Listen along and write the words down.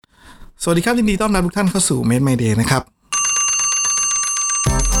สวัสดีครับยินดีต้อนรับทุกท่านเข้าสู่ Mmd Ep1 นะครับ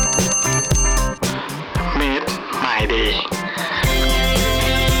Mmd Ep1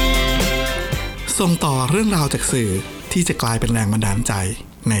 ส่งต่อเรื่องราวจากสื่อที่จะกลายเป็นแรงบันดาลใจ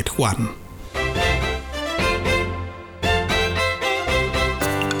ในทุกวัน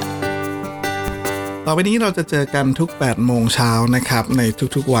ต่อไปนี้เราจะเจอกันทุก 8 โมงเช้านะครับใน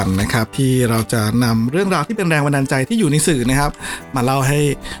ทุกๆวันนะครับที่เราจะนำเรื่องราวที่เป็นแรงบันดาลใจที่อยู่ในสื่อนะครับมาเล่าให้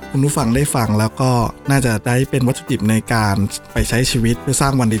คุณผู้ฟังได้ฟังแล้วก็น่าจะได้เป็นวัตถุดิบในการไปใช้ชีวิตเพื่อสร้า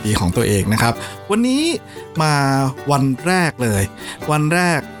งวันดีๆของตัวเองนะครับวันนี้มาวันแรกเลยวันแร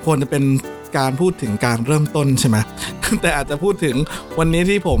กควรจะเป็นการพูดถึงการเริ่มต้นใช่ไหม แต่อาจจะพูดถึงวันนี้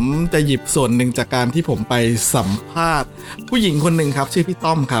ที่ผมจะหยิบส่วนหนึ่งจากการที่ผมไปสัมภาษณ์ผู้หญิงคนหนึ่งครับชื่อพี่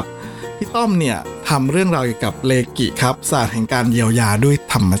ต้อมครับพี่ต้อมเนี่ยทำเรื่องราวเกี่ยวกับเรกิครับศาสตร์แห่งการเยียวยาด้วย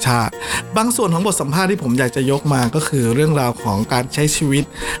ธรรมชาติบางส่วนของบทสัมภาษณ์ที่ผมอยากจะยกมาก็คือเรื่องราวของการใช้ชีวิต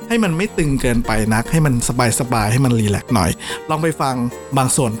ให้มันไม่ตึงเกินไปนักให้มันสบายๆให้มันรีแลกซ์หน่อยลองไปฟังบาง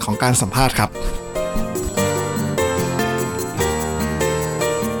ส่วนของการสัมภาษณ์ครับ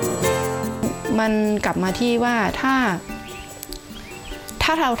มันกลับมาที่ว่าถ้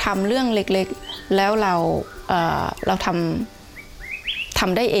าเราทำเรื่องเล็กๆแล้วเราท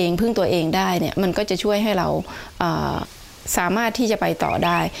ำได้เองพึ่งตัวเองได้เนี่ยมันก็จะช่วยให้เราสามารถที่จะไปต่อไ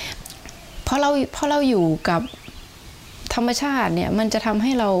ด้เพราะเราอยู่กับธรรมชาติเนี่ยมันจะทำใ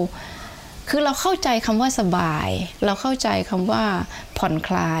ห้เราคือเราเข้าใจคำว่าสบายเราเข้าใจคำว่าผ่อนค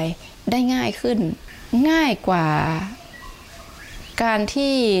ลายได้ง่ายขึ้นง่ายกว่าการ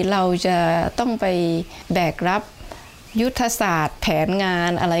ที่เราจะต้องไปแบกรับยุทธศาสตร์แผนงา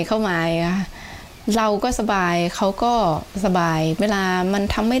นอะไรเข้ามาเราก็สบายเขาก็สบายเวลามัน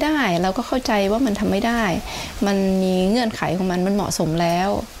ทำไม่ได้เราก็เข้าใจว่ามันทำไม่ได้มันมีเงื่อนไขของมันเหมาะสมแล้ว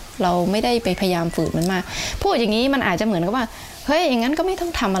เราไม่ได้ไปพยายามฝืนมันมากพูดอย่างนี้มันอาจจะเหมือนกับว่าเฮ้ยอย่างนั้นก็ไม่ต้อ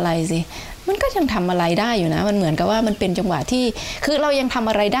งทำอะไรสิมันก็ยังทำอะไรได้อยู่นะมันเหมือนกับว่ามันเป็นจังหวะที่คือเรายังทำ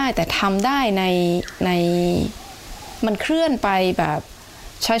อะไรได้แต่ทำได้ในมันเคลื่อนไปแบบ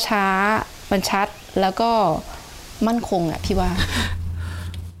ช้าๆมันชัดแล้วก็มั่นคงอ่ะพี่ว่า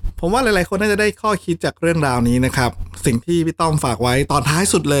ผมว่าหลายๆคนน่าจะได้ข้อคิดจากเรื่องราวนี้นะครับสิ่งที่พี่ต้อมฝากไว้ตอนท้าย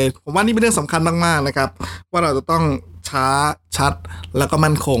สุดเลยผมว่านี่เป็นเรื่องสำคัญมากๆนะครับว่าเราจะต้องช้าชัดแล้วก็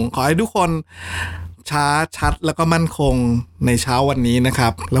มั่นคงขอให้ทุกคนช้าชัดแล้วก็มั่นคงในเช้าวันนี้นะครั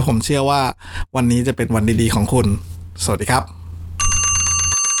บแล้วผมเชื่อว่าวันนี้จะเป็นวันดีๆของคุณสวัสดีครับ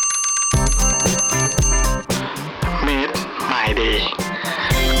Mmd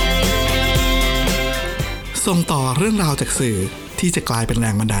ส่งต่อเรื่องราวจากสื่อที่จะกลายเป็นแร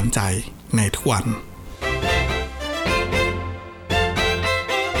งบันดาลใจในทุกวัน